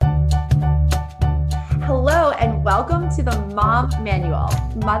welcome to the Mom Manual.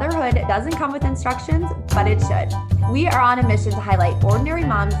 Motherhood doesn't come with instructions, but it should. We are on a mission to highlight ordinary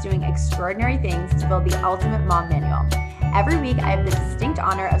moms doing extraordinary things to build the ultimate mom manual. Every week, I have the distinct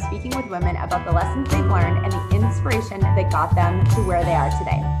honor of speaking with women about the lessons they've learned and the inspiration that got them to where they are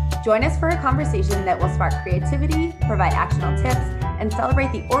today. Join us for a conversation that will spark creativity, provide actionable tips, and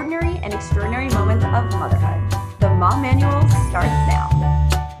celebrate the ordinary and extraordinary moments of motherhood. The Mom Manual starts now.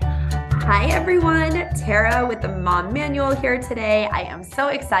 Hi everyone, Tara with the Mom Manual here today. I am so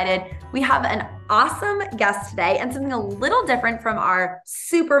excited. We have an awesome guest today and something a little different from our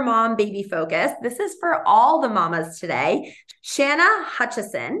super mom baby focus. This is for all the mamas today. Shanna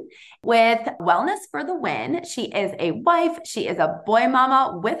Hutcheson with Wellness for the Win. She is a wife. She is a boy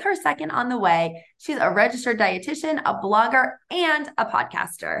mama with her second on the way. She's a registered dietitian, a blogger, and a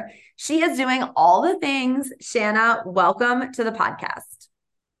podcaster. She is doing all the things. Shanna, welcome to the podcast.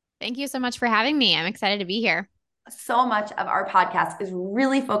 Thank you so much for having me. I'm excited to be here. So much of our podcast is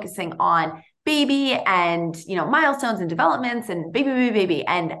really focusing on baby and, milestones and developments and baby.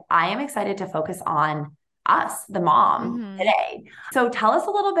 And I am excited to focus on us, the mom today. So tell us a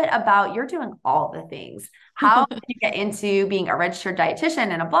little bit about, you're doing all the things. How did you get into being a registered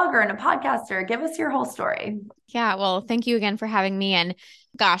dietitian and a blogger and a podcaster? Give us your whole story. Yeah, well, thank you again for having me. And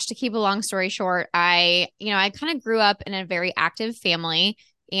gosh, to keep a long story short, I kind of grew up in a very active family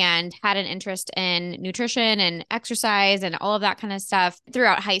and had an interest in nutrition and exercise and all of that kind of stuff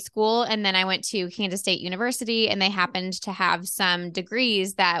throughout high school. And then I went to Kansas State University, and they happened to have some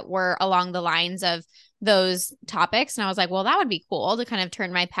degrees that were along the lines of those topics. And I was like, well, that would be cool to kind of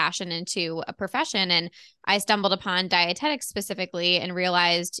turn my passion into a profession. And I stumbled upon dietetics specifically and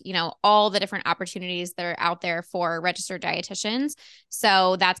realized, all the different opportunities that are out there for registered dietitians.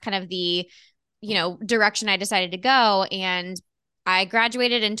 So that's kind of the, direction I decided to go. And I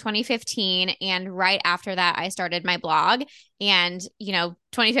graduated in 2015, and right after that, I started my blog. And,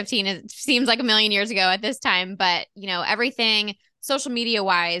 2015 seems like a million years ago at this time, but, everything social media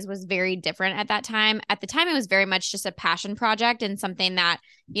wise was very different at that time. At the time, it was very much just a passion project and something that,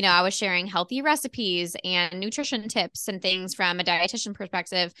 I was sharing healthy recipes and nutrition tips and things from a dietitian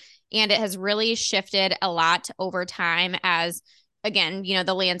perspective. And it has really shifted a lot over time as, again,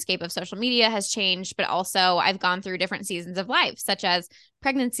 the landscape of social media has changed, but also I've gone through different seasons of life, such as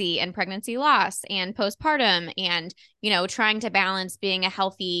pregnancy and pregnancy loss and postpartum and, trying to balance being a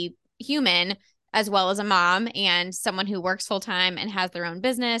healthy human as well as a mom and someone who works full time and has their own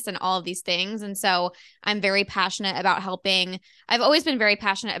business and all of these things. And so I'm very passionate about helping. I've always been very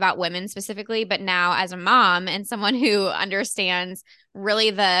passionate about women specifically, but now as a mom and someone who understands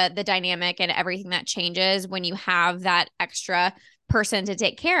really the dynamic and everything that changes when you have that extra person to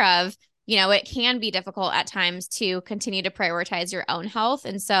take care of, it can be difficult at times to continue to prioritize your own health.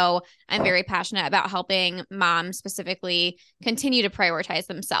 And so I'm very passionate about helping moms specifically continue to prioritize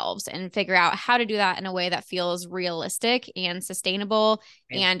themselves and figure out how to do that in a way that feels realistic and sustainable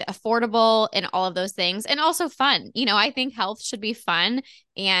and affordable and all of those things. And also fun. I think health should be fun,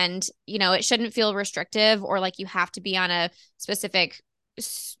 and, it shouldn't feel restrictive or like you have to be on a specific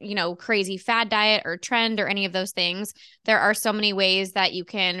crazy fad diet or trend or any of those things. There are so many ways that you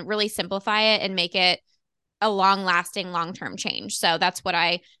can really simplify it and make it a long-lasting, long-term change. So that's what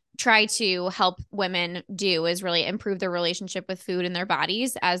I try to help women do, is really improve their relationship with food and their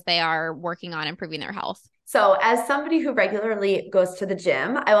bodies as they are working on improving their health. So as somebody who regularly goes to the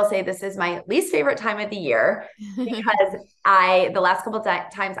gym, I will say this is my least favorite time of the year because the last couple of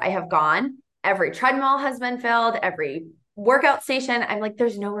times I have gone, every treadmill has been filled, every workout station, I'm like,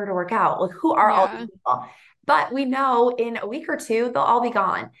 there's nowhere to work out. Like, who are all these people? But we know in a week or two, they'll all be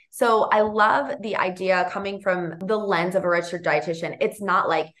gone. So I love the idea coming from the lens of a registered dietitian. It's not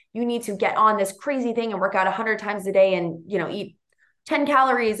like you need to get on this crazy thing and work out 100 times a day and, eat 10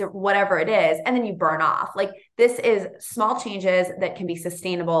 calories or whatever it is, and then you burn off. Like, this is small changes that can be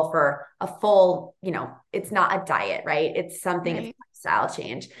sustainable for a full, it's not a diet, right? It's something, It's a lifestyle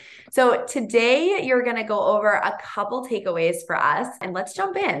change. So today you're going to go over a couple takeaways for us, and let's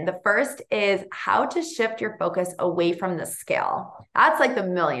jump in. The first is how to shift your focus away from the scale. That's like the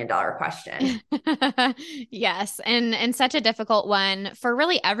 $1 million question. Yes. And such a difficult one for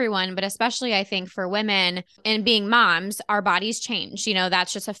really everyone, but especially I think for women and being moms, our bodies change.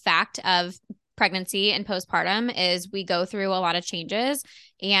 That's just a fact of pregnancy and postpartum, is we go through a lot of changes,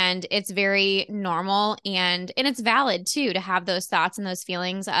 and it's very normal and it's valid too to have those thoughts and those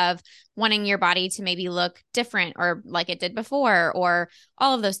feelings of wanting your body to maybe look different or like it did before or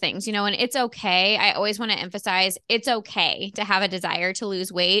all of those things, and it's okay. I always want to emphasize it's okay to have a desire to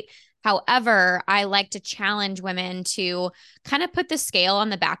lose weight. However, I like to challenge women to kind of put the scale on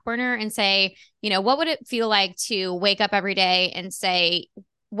the back burner and say, what would it feel like to wake up every day and say,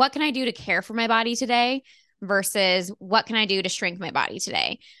 what can I do to care for my body today versus what can I do to shrink my body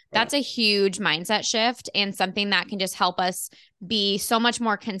today? That's a huge mindset shift and something that can just help us be so much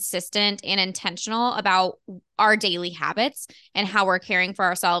more consistent and intentional about our daily habits and how we're caring for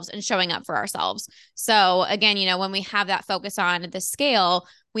ourselves and showing up for ourselves. So again, when we have that focus on the scale,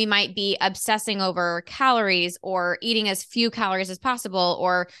 we might be obsessing over calories or eating as few calories as possible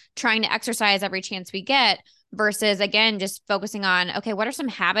or trying to exercise every chance we get versus, again, just focusing on, okay, what are some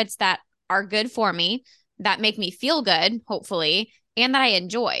habits that are good for me, that make me feel good, hopefully, and that I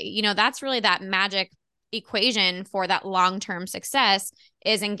enjoy? That's really that magic equation for that long-term success,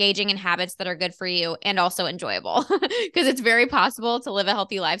 is engaging in habits that are good for you and also enjoyable. Because it's very possible to live a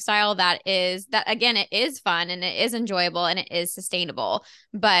healthy lifestyle that again, it is fun and it is enjoyable and it is sustainable.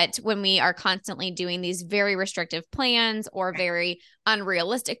 But when we are constantly doing these very restrictive plans or very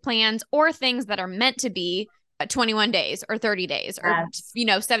unrealistic plans or things that are meant to be 21 days or 30 days or,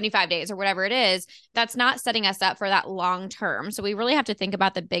 75 days or whatever it is, that's not setting us up for that long term. So we really have to think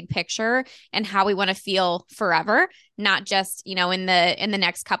about the big picture and how we want to feel forever, not just, in the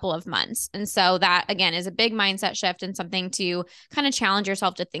next couple of months. And so that, again, is a big mindset shift and something to kind of challenge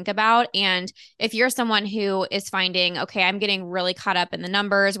yourself to think about. And if you're someone who is finding, okay, I'm getting really caught up in the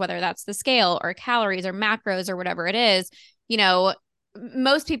numbers, whether that's the scale or calories or macros or whatever it is,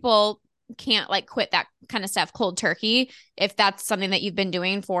 most people can't quit that kind of stuff cold turkey if that's something that you've been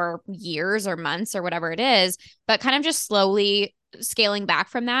doing for years or months or whatever it is, but kind of just slowly scaling back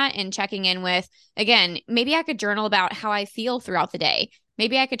from that and checking in with, again, maybe I could journal about how I feel throughout the day.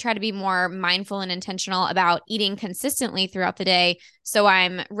 Maybe I could try to be more mindful and intentional about eating consistently throughout the day so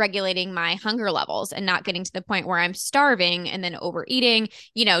I'm regulating my hunger levels and not getting to the point where I'm starving and then overeating,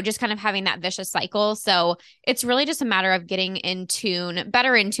 just kind of having that vicious cycle. So it's really just a matter of getting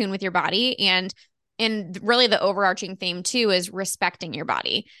better in tune with your body. And really the overarching theme too is respecting your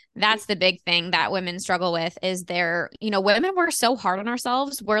body. That's the big thing that women struggle with is women, we're so hard on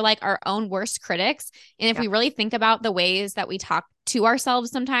ourselves. We're like our own worst critics. And if we really think about the ways that we talk to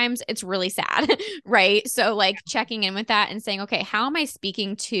ourselves, sometimes it's really sad, right? So checking in with that and saying, okay, how am I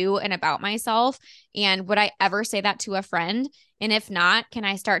speaking to and about myself? And would I ever say that to a friend? And if not, can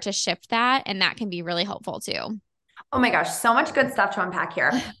I start to shift that? And that can be really helpful too. Oh my gosh, so much good stuff to unpack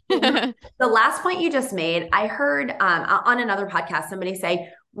here. The last point you just made, I heard on another podcast, somebody say,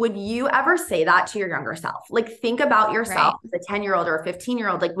 would you ever say that to your younger self? Think about yourself as a 10-year-old or a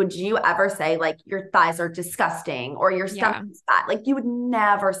 15-year-old. Would you ever say your thighs are disgusting or your stomach is fat? You would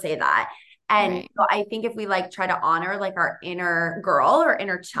never say that. And so I think if we try to honor our inner girl or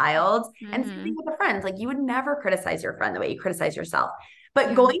inner child and something with the friends, you would never criticize your friend the way you criticize yourself.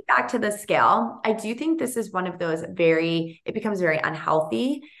 But going back to the scale, I do think this is one of those it becomes very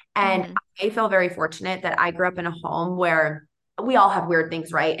unhealthy. And I feel very fortunate that I grew up in a home where we all have weird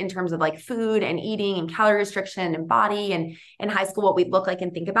things, right? In terms of like food and eating and calorie restriction and body and in high school, what we look like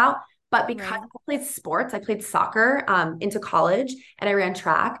and think about. But because I played sports, I played soccer into college and I ran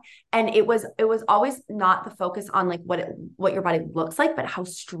track. And it was always not the focus on like what your body looks like, but how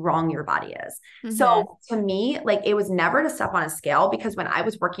strong your body is. Mm-hmm. So to me, like it was never to step on a scale, because when I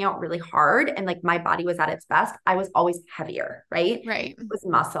was working out really hard and like my body was at its best, I was always heavier, right? Right. It was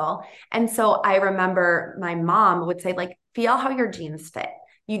muscle. And so I remember my mom would say like, feel how your jeans fit.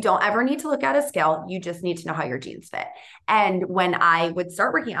 You don't ever need to look at a scale. You just need to know how your jeans fit. And when I would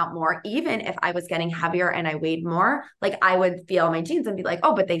start working out more, even if I was getting heavier and I weighed more, like I would feel my jeans and be like,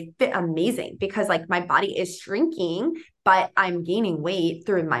 oh, but they fit amazing, because like my body is shrinking, but I'm gaining weight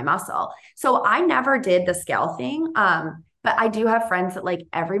through my muscle. So I never did the scale thing. But I do have friends that like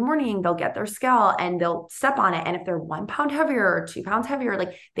every morning they'll get their scale and they'll step on it. And if they're 1 pound heavier or 2 pounds heavier,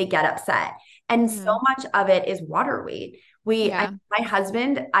 like they get upset. And so much of it is water weight. My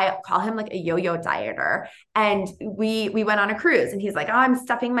husband, I call him like a yo-yo dieter. And we went on a cruise and he's like, oh, I'm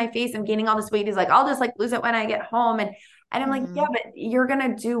stuffing my face. I'm gaining all this weight. He's like, I'll just like lose it when I get home. And I'm like, yeah, but you're going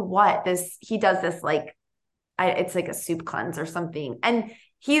to do what? He does this like, it's like a soup cleanse or something. And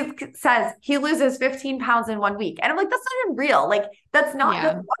he says he loses 15 pounds in 1 week. And I'm like, that's not even real. Like, that's not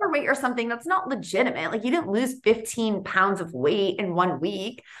the water weight or something. That's not legitimate. Like you didn't lose 15 pounds of weight in 1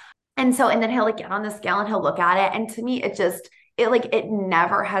 week. And then he'll like get on the scale and he'll look at it. And to me, it's it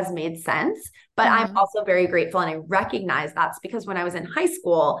never has made sense. But I'm Mm-hmm. also very grateful. And I recognize that's because when I was in high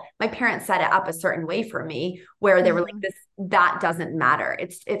school, my parents set it up a certain way for me where they were like, Mm-hmm. that doesn't matter.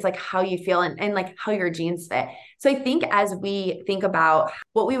 It's like how you feel and like how your genes fit. So I think as we think about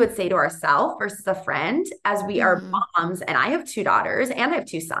what we would say to ourselves versus a friend, as we are Mm-hmm. moms, and I have two daughters and I have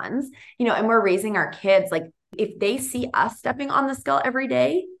two sons, and we're raising our kids, like if they see us stepping on the scale every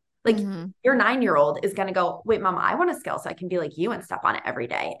day, like Mm-hmm. your 9-year-old is going to go, wait, mama, I want a scale so I can be like you and step on it every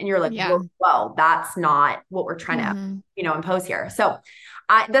day. And you're like, Yeah. whoa, that's not what we're trying to, Mm-hmm. impose here. So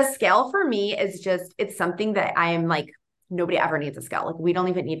the scale for me is just, it's something that I am like, nobody ever needs a scale. Like we don't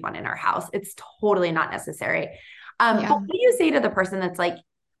even need one in our house. It's totally not necessary. But Yeah. what do you say to the person that's like,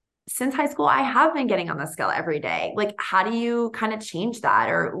 since high school, I have been getting on the scale every day. Like, how do you kind of change that?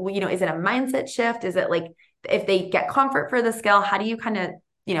 Or, is it a mindset shift? Is it like if they get comfort for the scale, how do you kind of,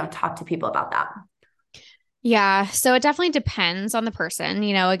 talk to people about that? Yeah, so it definitely depends on the person.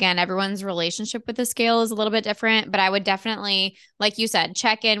 Again, everyone's relationship with the scale is a little bit different, but I would definitely, like you said,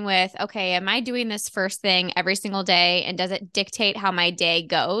 check in with, okay, am I doing this first thing every single day? And does it dictate how my day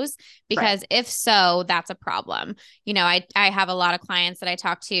goes? Right. Because if so, that's a problem. I have a lot of clients that I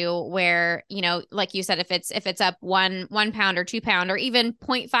talk to where, like you said, if it's up 1 pound or 2 pound or even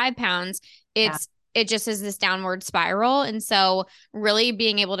 0.5 pounds, Yeah. it just is this downward spiral. And so really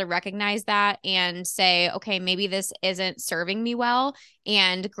being able to recognize that and say, okay, maybe this isn't serving me well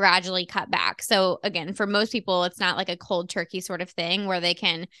and gradually cut back. So again, for most people, it's not like a cold turkey sort of thing where they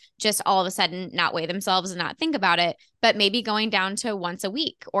can just all of a sudden not weigh themselves and not think about it, but maybe going down to once a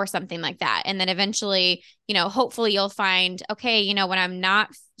week or something like that. And then eventually, hopefully you'll find, okay, when I'm not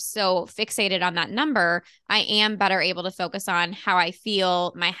so fixated on that number, I am better able to focus on how I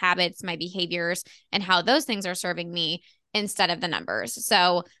feel, my habits, my behaviors, and how those things are serving me instead of the numbers.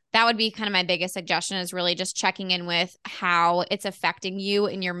 So that would be kind of my biggest suggestion is really just checking in with how it's affecting you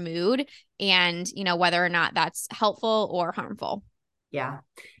and your mood and, whether or not that's helpful or harmful. Yeah.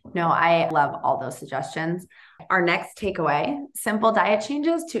 No, I love all those suggestions. Our next takeaway, simple diet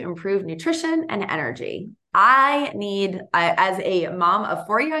changes to improve nutrition and energy. As a mom of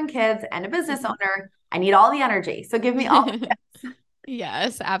 4 young kids and a business Mhm. owner, I need all the energy. So give me all.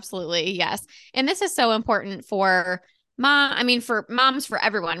 Yes, absolutely. Yes. And this is so important for for moms, for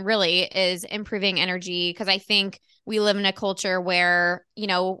everyone really is improving energy because I think we live in a culture where,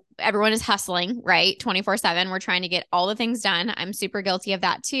 everyone is hustling, right? 24/7. We're trying to get all the things done. I'm super guilty of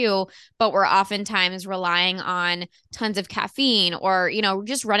that too, but we're oftentimes relying on tons of caffeine or,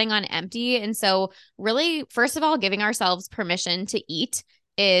 just running on empty. And so really, first of all, giving ourselves permission to eat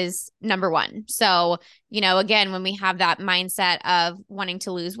is number one. So, again, when we have that mindset of wanting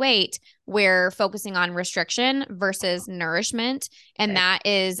to lose weight, we're focusing on restriction versus nourishment. And Right. that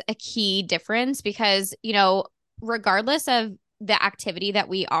is a key difference because, regardless of the activity that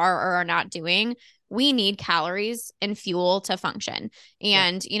we are or are not doing, we need calories and fuel to function. Yeah.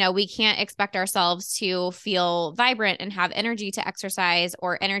 And, we can't expect ourselves to feel vibrant and have energy to exercise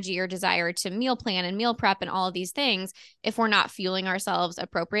or energy or desire to meal plan and meal prep and all of these things if we're not fueling ourselves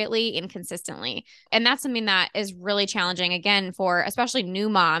appropriately and consistently. And that's something that is really challenging, again, for especially new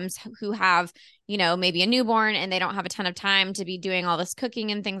moms who have maybe a newborn and they don't have a ton of time to be doing all this cooking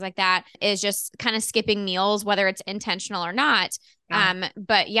and things like that, is just kind of skipping meals, whether it's intentional or not. Yeah.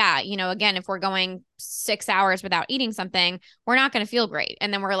 But yeah, again, if we're going 6 hours without eating something, we're not going to feel great.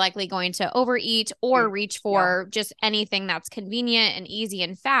 And then we're likely going to overeat or reach Yeah. for just anything that's convenient and easy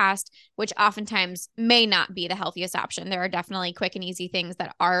and fast, which oftentimes may not be the healthiest option. There are definitely quick and easy things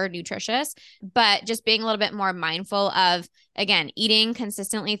that are nutritious, but just being a little bit more mindful of, again, eating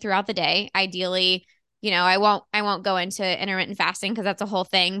consistently throughout the day. Ideally, I won't go into intermittent fasting because that's a whole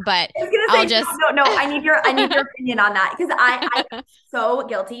thing, but I was gonna I'll say just no. I need your opinion on that because I am so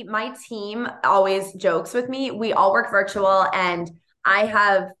guilty. My team always jokes with me. We all work virtual, and I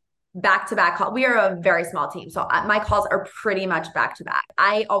have back to back call. We are a very small team, so my calls are pretty much back to back.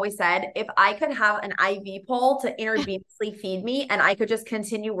 I always said if I could have an IV pole to intravenously feed me, and I could just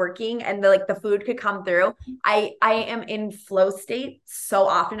continue working, and the food could come through. I am in flow state so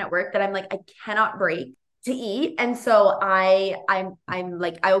often at work that I'm like I cannot break to eat. And so I'm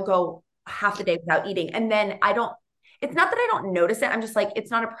like, I'll go half the day without eating. And then it's not that I don't notice it. I'm just like, it's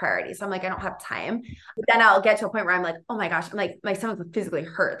not a priority. So I'm like, I don't have time. But then I'll get to a point where I'm like, oh my gosh, I'm like, my stomach physically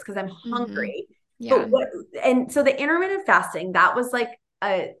hurts because I'm Mhm. hungry. Yeah. But and so the intermittent fasting, that was like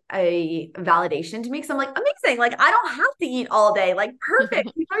a validation to me. Because I'm like, amazing. Like, I don't have to eat all day. Like,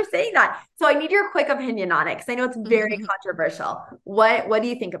 perfect. People are saying that. So I need your quick opinion on it because I know it's very controversial. What do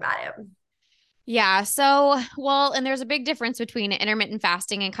you think about it? Yeah. So, well, and there's a big difference between intermittent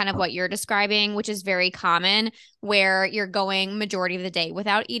fasting and kind of what you're describing, which is very common, where you're going majority of the day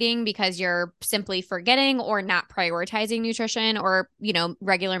without eating because you're simply forgetting or not prioritizing nutrition or,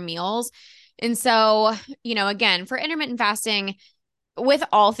 regular meals. And so, again, for intermittent fasting, with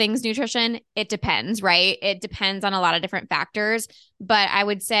all things nutrition, it depends, right? It depends on a lot of different factors. But I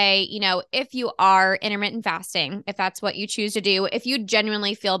would say, if you are intermittent fasting, if that's what you choose to do, if you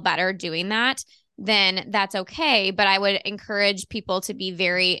genuinely feel better doing that, then that's okay. But I would encourage people to be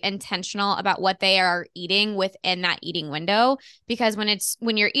very intentional about what they are eating within that eating window. Because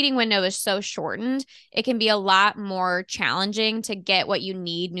when your eating window is so shortened, it can be a lot more challenging to get what you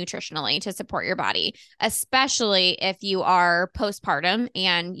need nutritionally to support your body, especially if you are postpartum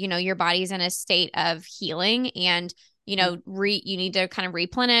and your body's in a state of healing and you need to kind of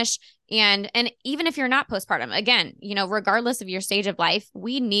replenish. And even if you're not postpartum, again, regardless of your stage of life,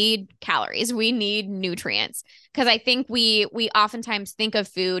 we need calories, we need nutrients, because I think we oftentimes think of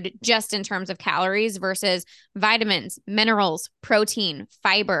food just in terms of calories versus vitamins, minerals, protein,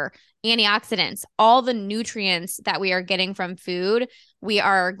 fiber, antioxidants, all the nutrients that we are getting from food, we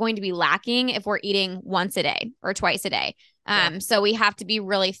are going to be lacking if we're eating once a day or twice a day. Yeah. So we have to be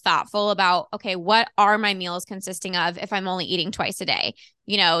really thoughtful about, okay, what are my meals consisting of if I'm only eating twice a day?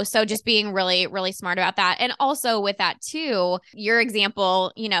 So just being really, really smart about that. And also with that too, your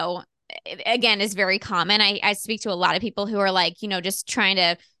example, again, is very common. I speak to a lot of people who are like, just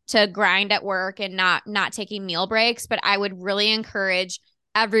trying to grind at work and not taking meal breaks. But I would really encourage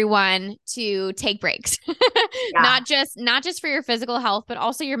everyone to take breaks. Yeah. Not just for your physical health, but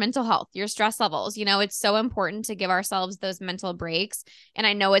also your mental health, your stress levels. It's so important to give ourselves those mental breaks. And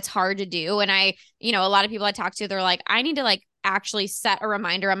I know it's hard to do. And a lot of people I talk to, they're like, I need to like actually set a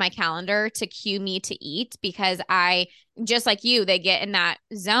reminder on my calendar to cue me to eat, because I, just like you, they get in that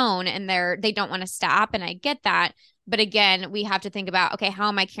zone and they don't want to stop. And I get that. But again, we have to think about, okay, how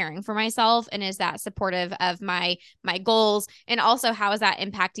am I caring for myself? And is that supportive of my goals? And also, how is that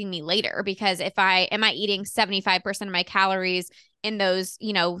impacting me later? Because if am I eating 75% of my calories in those,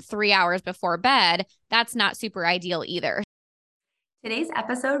 3 hours before bed, that's not super ideal either. Today's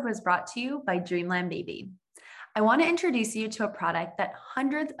episode was brought to you by Dreamland Baby. I want to introduce you to a product that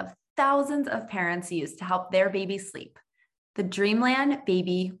hundreds of thousands of parents use to help their baby sleep, the Dreamland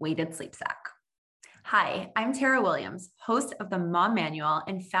Baby Weighted Sleep Sack. Hi, I'm Tara Williams, host of the Mom Manual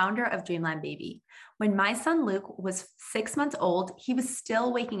and founder of Dreamland Baby. When my son Luke was 6 months old, he was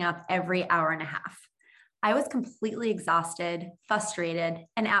still waking up every hour and a half. I was completely exhausted, frustrated,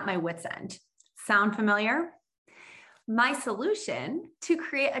 and at my wits' end. Sound familiar? My solution: to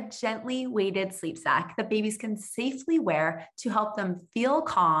create a gently weighted sleep sack that babies can safely wear to help them feel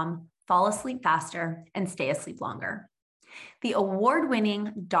calm, fall asleep faster, and stay asleep longer. The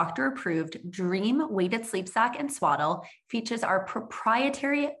award-winning, doctor-approved Dream Weighted Sleep Sack and Swaddle features our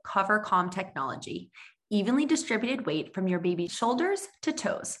proprietary Cover Calm technology, evenly distributed weight from your baby's shoulders to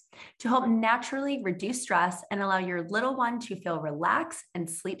toes, to help naturally reduce stress and allow your little one to feel relaxed and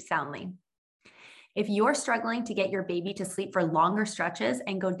sleep soundly. If you're struggling to get your baby to sleep for longer stretches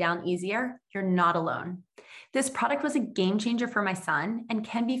and go down easier, you're not alone. This product was a game changer for my son and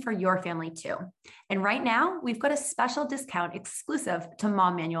can be for your family too. And right now, we've got a special discount exclusive to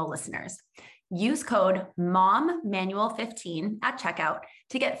Mom Manual listeners. Use code MOMMANUAL15 at checkout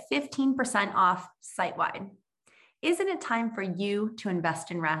to get 15% off site-wide. Isn't it time for you to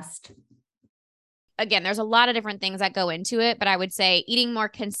invest in rest? Again, there's a lot of different things that go into it, but I would say eating more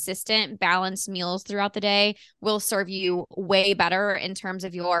consistent, balanced meals throughout the day will serve you way better in terms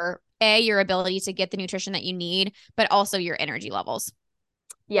of your ability to get the nutrition that you need, but also your energy levels.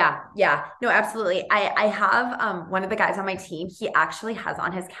 Yeah. No, absolutely. I have one of the guys on my team, he actually has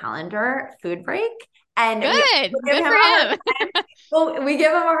on his calendar food break. And we Good. give Good him for a hard him. time. Well, we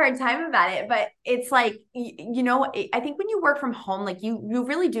give him a hard time about it, but it's like, I think when you work from home, like you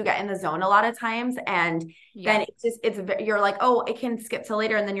really do get in the zone a lot of times. And then Yeah. you're like, oh, it can skip till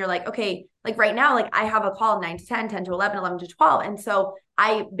later. And then you're like, okay, like right now, like I have a call 9 to 10, 10 to 11, 11 to 12. And so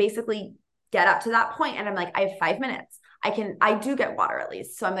I basically get up to that point and I'm like, I have 5 minutes. I do get water at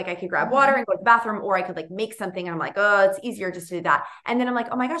least. So I'm like, I could grab water and go to the bathroom, or I could like make something. And I'm like, oh, it's easier just to do that. And then I'm like,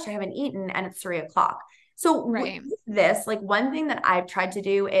 oh my gosh, I haven't eaten and it's 3 o'clock. So with Right. this, like one thing that I've tried to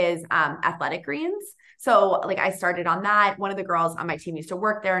do is athletic greens. So like I started on that. One of the girls on my team used to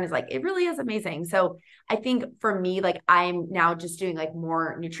work there and is like, it really is amazing. So I think for me, like I'm now just doing like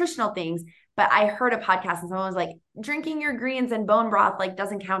more nutritional things. But I heard a podcast and someone was like, drinking your greens and bone broth like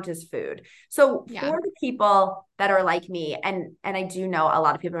doesn't count as food. So Yeah. for the people that are like me, and I do know a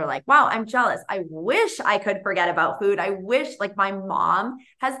lot of people are like, wow, I'm jealous. I wish I could forget about food. I wish, like, my mom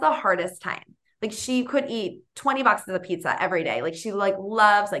has the hardest time. Like she could eat 20 boxes of pizza every day. Like she like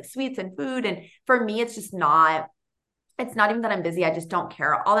loves like sweets and food. And for me, it's not even that I'm busy. I just don't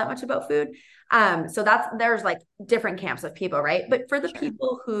care all that much about food. So there's like different camps of people, right? But for the Sure.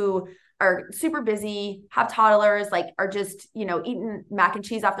 people who are super busy, have toddlers, like are just, eating mac and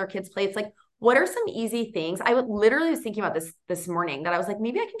cheese off their kids' plates, like what are some easy things? I would literally was thinking about this morning that I was like,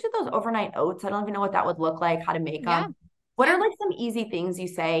 maybe I can do those overnight oats. I don't even know what that would look like, how to make Yeah. them. What Yeah. are like some easy things you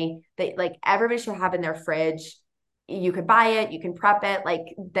say that like everybody should have in their fridge? You could buy it, you can prep it,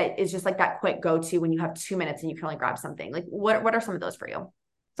 like that is just like that quick go-to when you have 2 minutes and you can only grab something. Like what are some of those for you?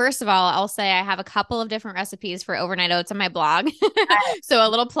 First of all, I'll say I have a couple of different recipes for overnight oats on my blog. So a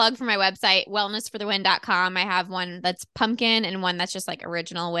little plug for my website, wellnessforthewin.com. I have one that's pumpkin and one that's just like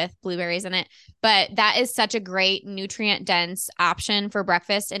original with blueberries in it. But that is such a great nutrient dense option for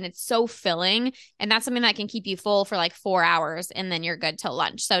breakfast. And it's so filling. And that's something that can keep you full for like 4 hours and then you're good till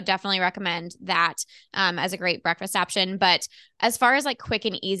lunch. So definitely recommend that as a great breakfast option. But as far as like quick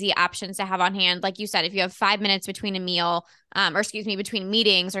and easy options to have on hand, like you said, if you have 5 minutes between a meal, or excuse me, between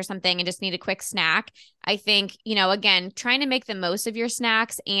meetings or something and just need a quick snack, I think, again, trying to make the most of your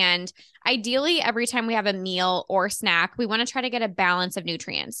snacks. And ideally, every time we have a meal or snack, we want to try to get a balance of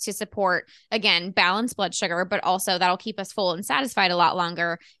nutrients to support, again, balance blood sugar, but also that'll keep us full and satisfied a lot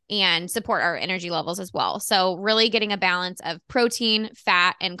longer and support our energy levels as well. So, really getting a balance of protein,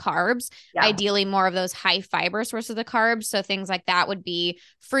 fat, and carbs. Yeah. Ideally, more of those high fiber sources of carbs. So, things like that would be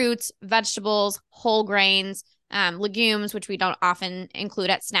fruits, vegetables, whole grains, legumes, which we don't often include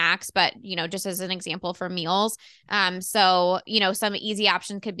at snacks, but just as an example for meals. So some easy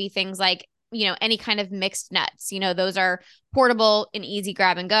options could be things like any kind of mixed nuts. Those are portable and easy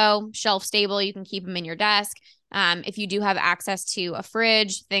grab and go, shelf stable. You can keep them in your desk. If you do have access to a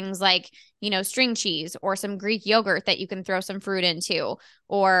fridge, things like, string cheese or some Greek yogurt that you can throw some fruit into,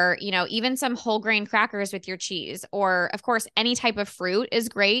 or, even some whole grain crackers with your cheese, or of course, any type of fruit is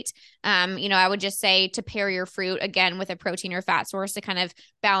great. I would just say to pair your fruit again with a protein or fat source to kind of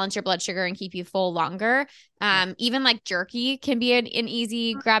balance your blood sugar and keep you full longer. Even like jerky can be an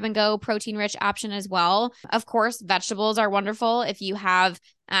easy grab and go protein rich option as well. Of course, vegetables are wonderful. If you have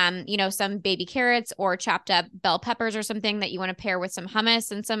some baby carrots or chopped up bell peppers or something that you want to pair with some hummus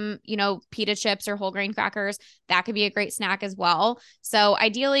and some, pita chips or whole grain crackers, that could be a great snack as well. So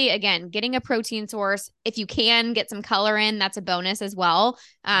ideally, again, getting a protein source. If you can get some color in, that's a bonus as well.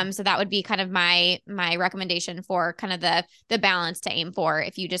 So that would be kind of my recommendation for kind of the balance to aim for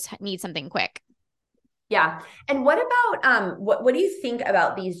if you just need something quick. Yeah. And what about what do you think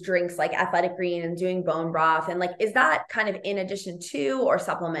about these drinks like athletic green and doing bone broth? And like is that kind of in addition to or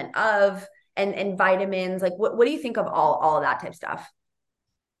supplement of and vitamins? Like what do you think of all of that type stuff?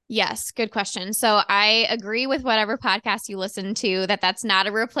 Yes, good question. So I agree with whatever podcast you listen to that that's not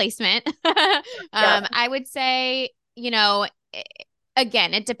a replacement. Yeah. I would say,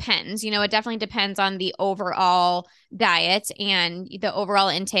 again, it depends. It definitely depends on the overall diet and the overall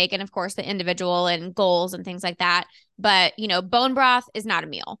intake, and of course, the individual and goals and things like that. But bone broth is not a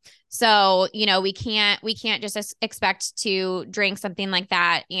meal, so we can't just expect to drink something like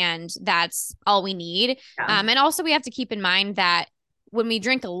that, and that's all we need. Yeah. And also, we have to keep in mind that when we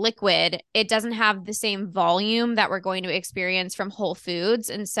drink a liquid, it doesn't have the same volume that we're going to experience from whole foods.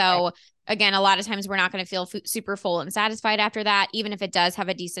 And Right. so, again, a lot of times we're not going to feel super full and satisfied after that. Even if it does have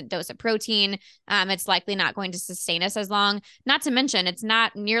a decent dose of protein, it's likely not going to sustain us as long. Not to mention, it's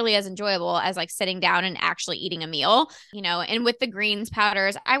not nearly as enjoyable as like sitting down and actually eating a meal, and with the greens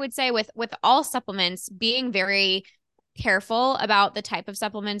powders, I would say with all supplements, being very careful about the type of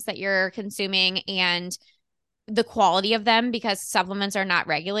supplements that you're consuming and the quality of them, because supplements are not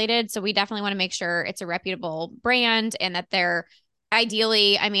regulated. So we definitely want to make sure it's a reputable brand and that they're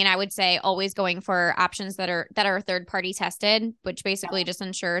ideally, I mean, I would say always going for options that are third party tested, which basically just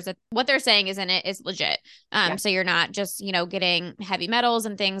ensures that what they're saying is in it is legit. Yeah. So you're not just, getting heavy metals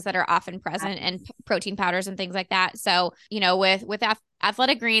and things that are often present and protein powders and things like that. So, with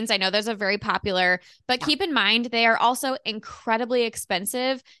athletic greens, I know those are very popular, but Yeah. keep in mind they are also incredibly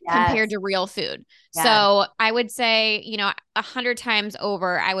expensive compared Yes. to real food. Yes. So I would say, 100 times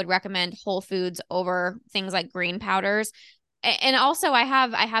over, I would recommend whole foods over things like green powders. And also I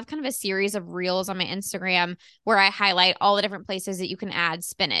have kind of a series of reels on my Instagram where I highlight all the different places that you can add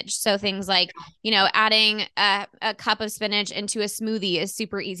spinach. So things like, adding a cup of spinach into a smoothie is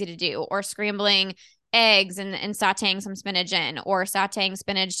super easy to do, or scrambling eggs and sauteing some spinach in, or sauteing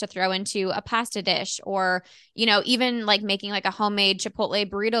spinach to throw into a pasta dish, or, even like making like a homemade Chipotle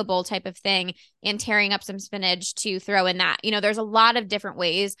burrito bowl type of thing and tearing up some spinach to throw in that. There's a lot of different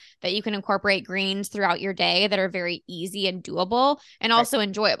ways that you can incorporate greens throughout your day that are very easy and doable and Right. also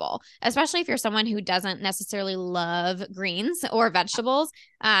enjoyable, especially if you're someone who doesn't necessarily love greens or vegetables.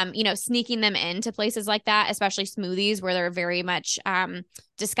 Sneaking them into places like that, especially smoothies where they're very much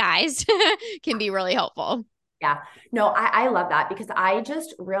disguised, can be really helpful. Yeah. No, I love that because I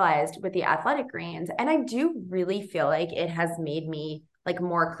just realized with the athletic greens, and I do really feel like it has made me like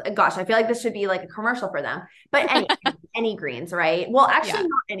more, gosh, I feel like this should be like a commercial for them, but any greens, right? Well, actually Yeah.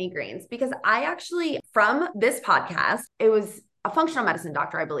 not any greens, because I actually, from this podcast, it was a functional medicine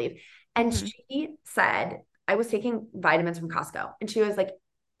doctor, I believe. And Hmm. she said, I was taking vitamins from Costco, and she was like,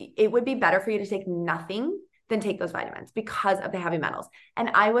 it would be better for you to take nothing than take those vitamins because of the heavy metals. And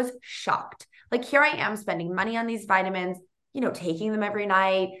I was shocked. Like, here I am spending money on these vitamins, taking them every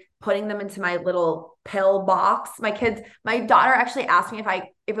night, putting them into my little pill box. My daughter actually asked me if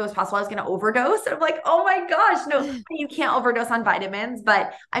it was possible I was going to overdose. And I'm like, oh my gosh, no, you can't overdose on vitamins.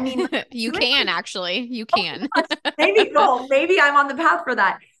 But I mean, You doing, can actually, you oh can. my gosh, maybe I'm on the path for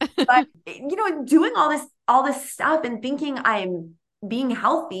that. But doing all this stuff and thinking I'm being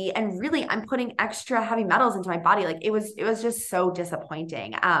healthy, and really I'm putting extra heavy metals into my body. Like, it was just so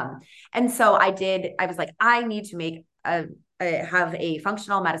disappointing. And so I was like, I need to have a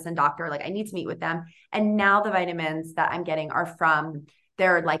functional medicine doctor. Like, I need to meet with them. And now the vitamins that I'm getting are from,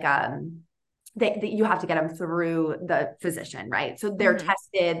 they're like, you have to get them through the physician, right? So they're Hmm.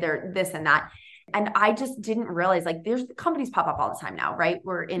 tested, they're this and that. And I just didn't realize, like, there's companies pop up all the time now, right?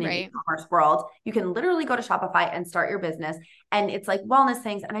 We're in an Right. e-commerce world. You can literally go to Shopify and start your business. And it's like wellness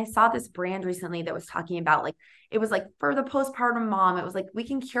things. And I saw this brand recently that was talking about, like, it was like for the postpartum mom, it was like, we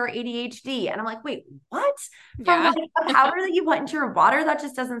can cure ADHD. And I'm like, wait, what? From Yeah. like a powder that you put into your water? That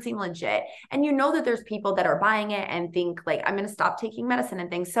just doesn't seem legit. And that there's people that are buying it and think like, I'm going to stop taking medicine and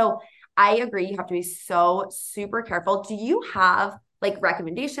things. So I agree. You have to be so super careful. Do you have like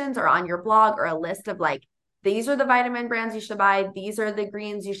recommendations or on your blog or a list of like, these are the vitamin brands you should buy, these are the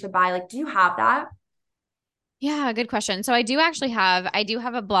greens you should buy? Like, do you have that? Yeah, good question. So I do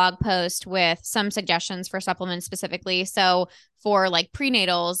have a blog post with some suggestions for supplements specifically. So for like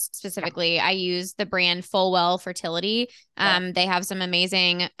prenatals Yeah. specifically, I use the brand Fullwell Fertility. Okay. They have some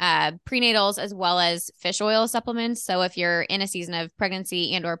amazing prenatals as well as fish oil supplements. So if you're in a season of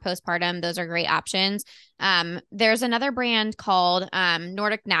pregnancy and or postpartum, those are great options. There's another brand called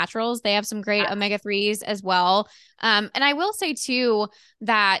Nordic Naturals. They have some great omega-3s as well. And I will say too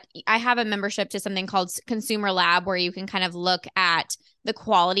that I have a membership to something called Consumer Lab where you can kind of look at the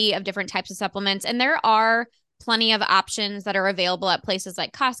quality of different types of supplements. And there are plenty of options that are available at places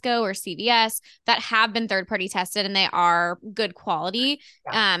like Costco or CVS that have been third party tested and they are good quality.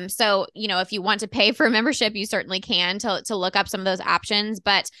 Yeah. So, if you want to pay for a membership, you certainly can to look up some of those options,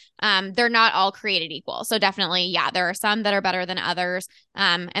 but they're not all created equal. So definitely, yeah, there are some that are better than others.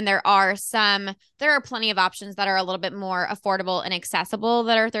 And there are plenty of options that are a little bit more affordable and accessible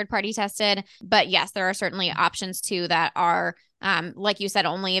that are third party tested. But yes, there are certainly options too that are, like you said,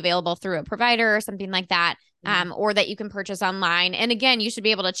 only available through a provider or something like that. Or that you can purchase online. And again, you should be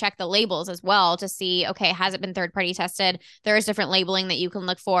able to check the labels as well to see, okay, has it been third party tested? There is different labeling that you can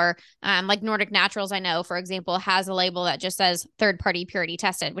look for. Like Nordic Naturals, I know, for example, has a label that just says third party purity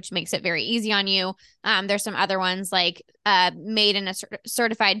tested, which makes it very easy on you. There's some other ones like made in a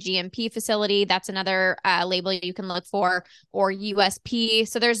certified GMP facility. That's another label you can look for, or USP.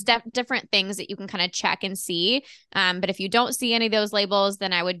 So there's different things that you can kind of check and see. But if you don't see any of those labels,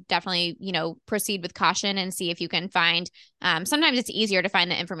 then I would definitely, proceed with caution and see if you can find. Sometimes it's easier to find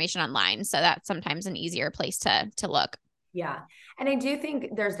the information online, so that's sometimes an easier place to look. Yeah. And I do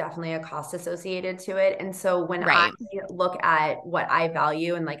think there's definitely a cost associated to it. And so when I Right. look at what I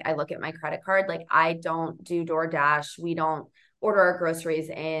value and like I look at my credit card, like I don't do DoorDash. We don't order our groceries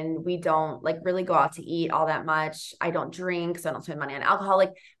in. We don't like really go out to eat all that much. I don't drink, so I don't spend money on alcohol.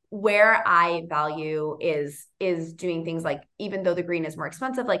 Like, where I value is doing things like, even though the green is more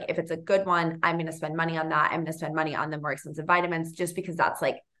expensive, like if it's a good one, I'm going to spend money on that. I'm going to spend money on the more expensive vitamins just because that's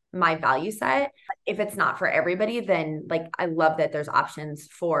like my value set. If it's not for everybody, then like I love that there's options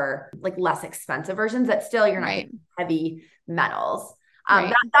for like less expensive versions that still you're not Right. getting heavy metals.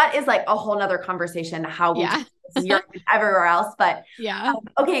 Right. That is like a whole nother conversation, how we Yeah. this is Europe and everywhere else. But Yeah.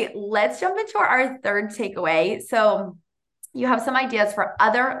 okay, let's jump into our third takeaway. So you have some ideas for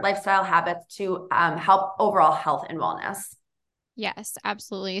other lifestyle habits to help overall health and wellness. Yes,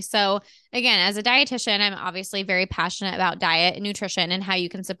 absolutely. So again, as a dietitian, I'm obviously very passionate about diet and nutrition and how you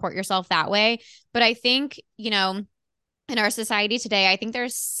can support yourself that way. But I think, in our society today, I think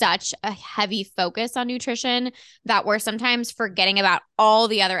there's such a heavy focus on nutrition that we're sometimes forgetting about all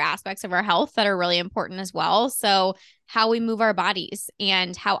the other aspects of our health that are really important as well. So, how we move our bodies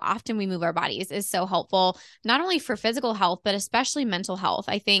and how often we move our bodies is so helpful, not only for physical health, but especially mental health.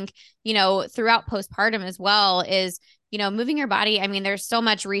 I think, throughout postpartum as well is, moving your body. I mean, there's so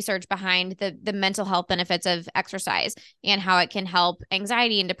much research behind the mental health benefits of exercise and how it can help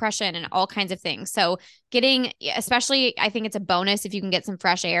anxiety and depression and all kinds of things. So, especially, I think it's a bonus if you can get some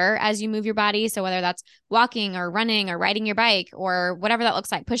fresh air as you move your body. So whether that's walking or running or riding your bike or whatever that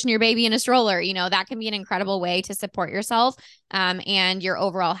looks like, pushing your baby in a stroller, that can be an incredible way to support yourself and your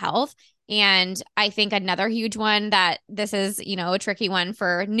overall health. And I think another huge one that this is, a tricky one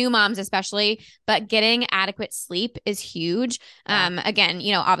for new moms, especially, but getting adequate sleep is huge. Again,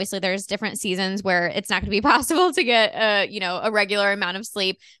 obviously there's different seasons where it's not going to be possible to get a regular amount of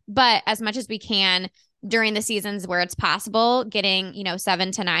sleep, but as much as we can during the seasons where it's possible, getting,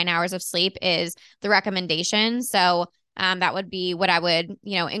 7 to 9 hours of sleep is the recommendation. So that would be what I would,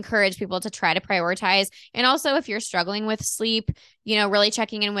 encourage people to try to prioritize. And also, if you're struggling with sleep, really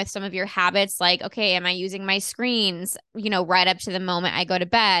checking in with some of your habits, like, okay, am I using my screens, right up to the moment I go to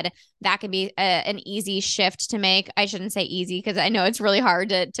bed? That can be an easy shift to make. I shouldn't say easy because I know it's really hard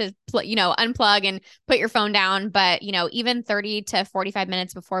to unplug and put your phone down. But, even 30 to 45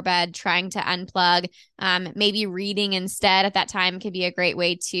 minutes before bed, trying to unplug, maybe reading instead at that time can be a great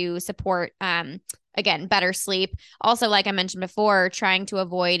way to support again, better sleep. Also, like I mentioned before, trying to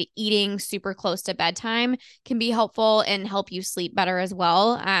avoid eating super close to bedtime can be helpful and help you sleep better as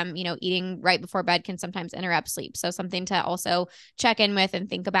well. Eating right before bed can sometimes interrupt sleep. So something to also check in with and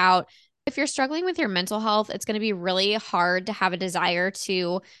think about. If you're struggling with your mental health, it's going to be really hard to have a desire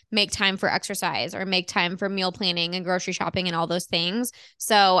to make time for exercise or make time for meal planning and grocery shopping and all those things.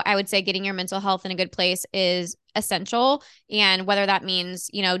 So I would say getting your mental health in a good place is essential. And whether that means,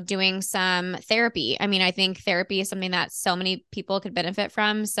 doing some therapy. I mean, I think therapy is something that so many people could benefit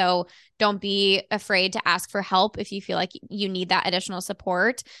from. So don't be afraid to ask for help if you feel like you need that additional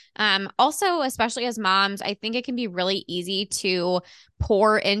support. Also, especially as moms, I think it can be really easy to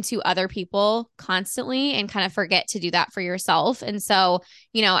pour into other people constantly and kind of forget to do that for yourself. And so,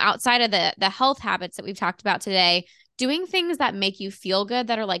 outside of the health habits that we've talked about today, doing things that make you feel good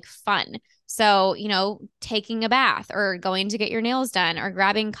that are like fun. So, taking a bath or going to get your nails done or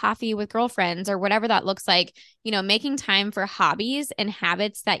grabbing coffee with girlfriends or whatever that looks like, making time for hobbies and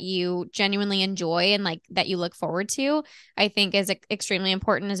habits that you genuinely enjoy and like that you look forward to, I think is extremely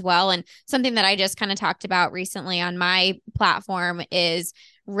important as well. And something that I just kind of talked about recently on my platform is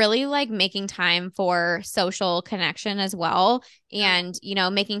really like making time for social connection as well. And,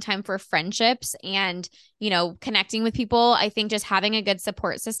 making time for friendships and, connecting with people. I think just having a good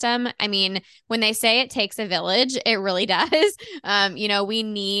support system. I mean, when they say it takes a village, it really does. We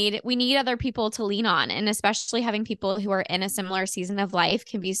need other people to lean on, and especially having people who are in a similar season of life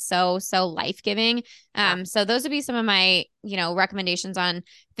can be so life-giving. So those would be some of my, recommendations on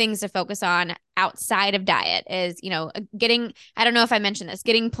things to focus on outside of diet is, I don't know if I mentioned this,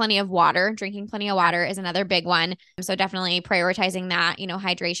 getting plenty of water, drinking plenty of water is another big one. So definitely prioritizing that,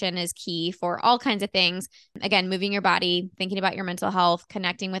 hydration is key for all kinds of things. Again, moving your body, thinking about your mental health,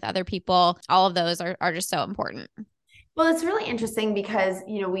 connecting with other people, all of those are just so important. Well, it's really interesting because,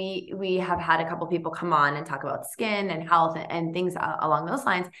 we have had a couple people come on and talk about skin and health and things along those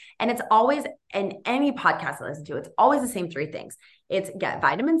lines. And it's always, in any podcast I listen to, it's always the same three things. It's get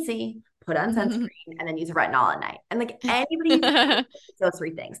vitamin C, put on sunscreen, and then use retinol at night. And like anybody uses those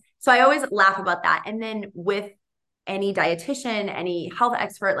three things. So I always laugh about that. And then with any dietitian, any health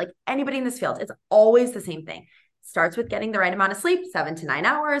expert, like anybody in this field, it's always the same thing. Starts with getting the right amount of sleep, 7 to 9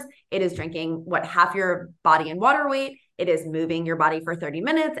 hours. It is drinking half your body in water weight. It is moving your body for 30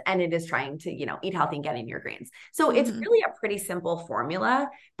 minutes, and it is trying to, eat healthy and get in your greens. So it's really a pretty simple formula.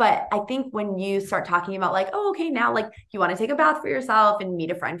 But I think when you start talking about like, oh, okay, now like you want to take a bath for yourself and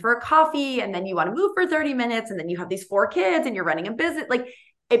meet a friend for a coffee, and then you want to move for 30 minutes, and then you have these 4 kids and you're running a business, like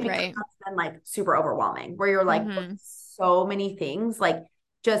it becomes then like super overwhelming where you're like, so many things, like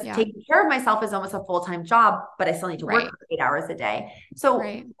just taking care of myself is almost a full-time job, but I still need to work for 8 hours a day. So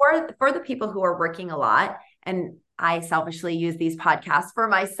for the people who are working a lot, and I selfishly use these podcasts for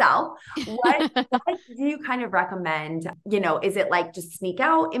myself, what do you kind of recommend? Is it like just sneak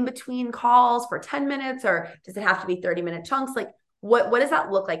out in between calls for 10 minutes, or does it have to be 30-minute chunks? Like what does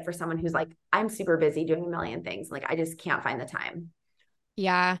that look like for someone who's like, I'm super busy doing a million things. Like I just can't find the time.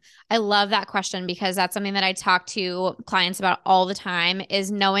 Yeah, I love that question because that's something that I talk to clients about all the time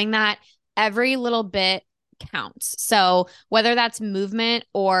is knowing that every little bit counts. So whether that's movement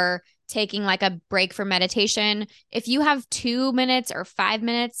or taking like a break for meditation, if you have 2 minutes or 5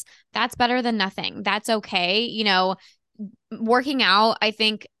 minutes, that's better than nothing. That's okay. Working out, I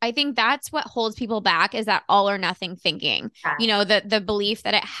think that's what holds people back is that all or nothing thinking. Yes. The belief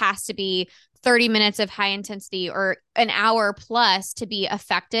that it has to be 30 minutes of high intensity or an hour plus to be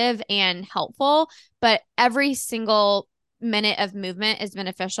effective and helpful, but every single minute of movement is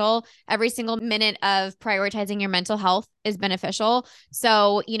beneficial. Every single minute of prioritizing your mental health is beneficial.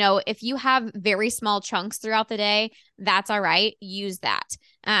 So, if you have very small chunks throughout the day, that's all right. Use that.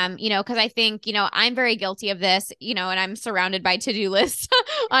 Because I think, I'm very guilty of this, and I'm surrounded by to-do lists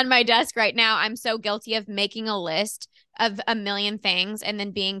on my desk right now. I'm so guilty of making a list of a million things and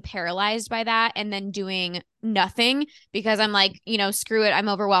then being paralyzed by that and then doing nothing because I'm like, screw it. I'm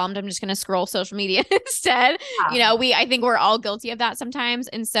overwhelmed. I'm just going to scroll social media instead. I think we're all guilty of that sometimes.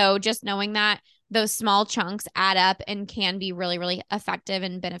 And so just knowing that those small chunks add up and can be really, really effective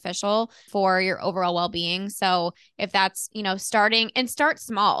and beneficial for your overall well-being. So if that's, start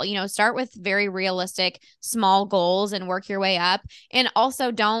small, start with very realistic small goals and work your way up. And also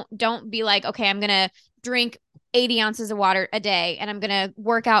don't be like, okay, I'm going to drink 80 ounces of water a day and I'm going to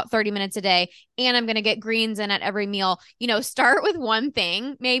work out 30 minutes a day and I'm going to get greens in at every meal. Start with one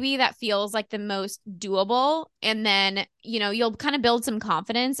thing maybe that feels like the most doable. And then, you'll kind of build some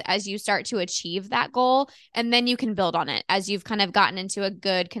confidence as you start to achieve that goal. And then you can build on it as you've kind of gotten into a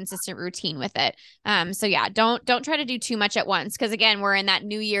good, consistent routine with it. So yeah, don't try to do too much at once. Cause again, we're in that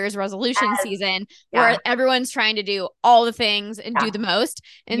New Year's resolution Yes. season Yeah. where everyone's trying to do all the things and do Yeah. the most.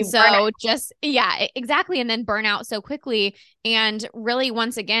 And You burn so just, yeah, exactly. And then burn out so quickly. And really,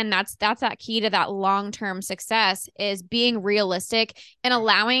 once again, that's that key to that long-term success is being realistic and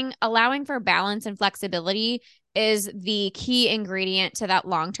allowing for balance and flexibility is the key ingredient to that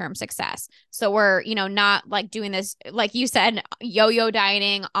long-term success. So we're, not like doing this, like you said, yo-yo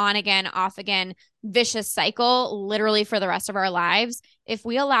dieting on again, off again, vicious cycle, literally for the rest of our lives. If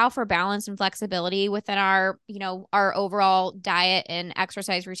we allow for balance and flexibility within our, our overall diet and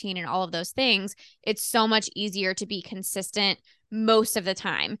exercise routine and all of those things, it's so much easier to be consistent most of the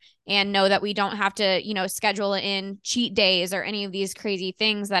time and know that we don't have to, schedule in cheat days or any of these crazy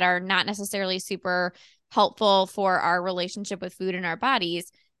things that are not necessarily super helpful for our relationship with food and our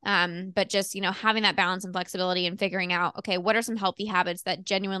bodies. But just, having that balance and flexibility and figuring out, okay, what are some healthy habits that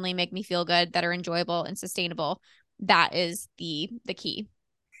genuinely make me feel good, that are enjoyable and sustainable? That is the key.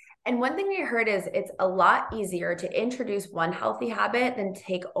 And one thing we heard is it's a lot easier to introduce one healthy habit than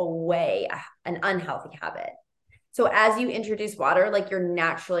take away an unhealthy habit. So as you introduce water, like you're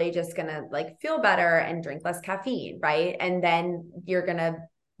naturally just gonna like feel better and drink less caffeine, right? And then you're gonna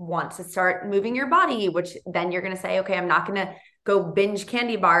want to start moving your body, which then you're gonna say, okay, I'm not gonna go binge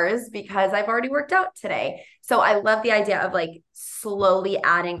candy bars because I've already worked out today. So I love the idea of like slowly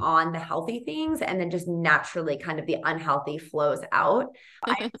adding on the healthy things and then just naturally kind of the unhealthy flows out.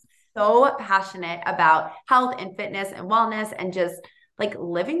 I'm so passionate about health and fitness and wellness and just like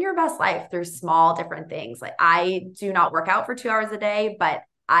living your best life through small different things. Like I do not work out for 2 hours a day, but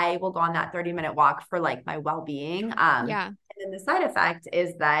I will go on that 30-minute walk for like my well-being. Yeah. And then the side effect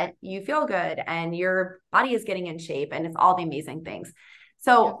is that you feel good and your body is getting in shape and it's all the amazing things.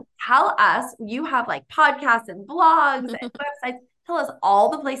 So tell us, you have like podcasts and blogs and websites. Tell us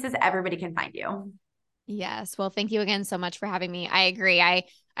all the places everybody can find you. Yes. Well, thank you again so much for having me. I agree.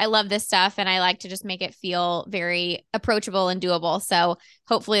 I love this stuff and I like to just make it feel very approachable and doable. So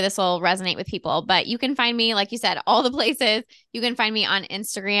hopefully this will resonate with people. But you can find me, like you said, all the places. You can find me on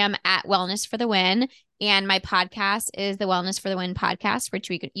Instagram at Wellness for the Win. And my podcast is the Wellness for the Win podcast, which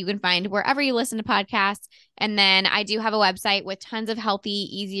you can find wherever you listen to podcasts. And then I do have a website with tons of healthy,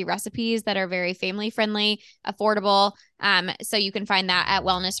 easy recipes that are very family friendly, affordable. So you can find that at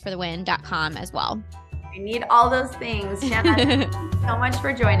wellnessforthewin.com as well. I need all those things. Shanna, thank you so much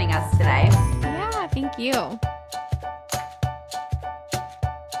for joining us today. Yeah, thank you.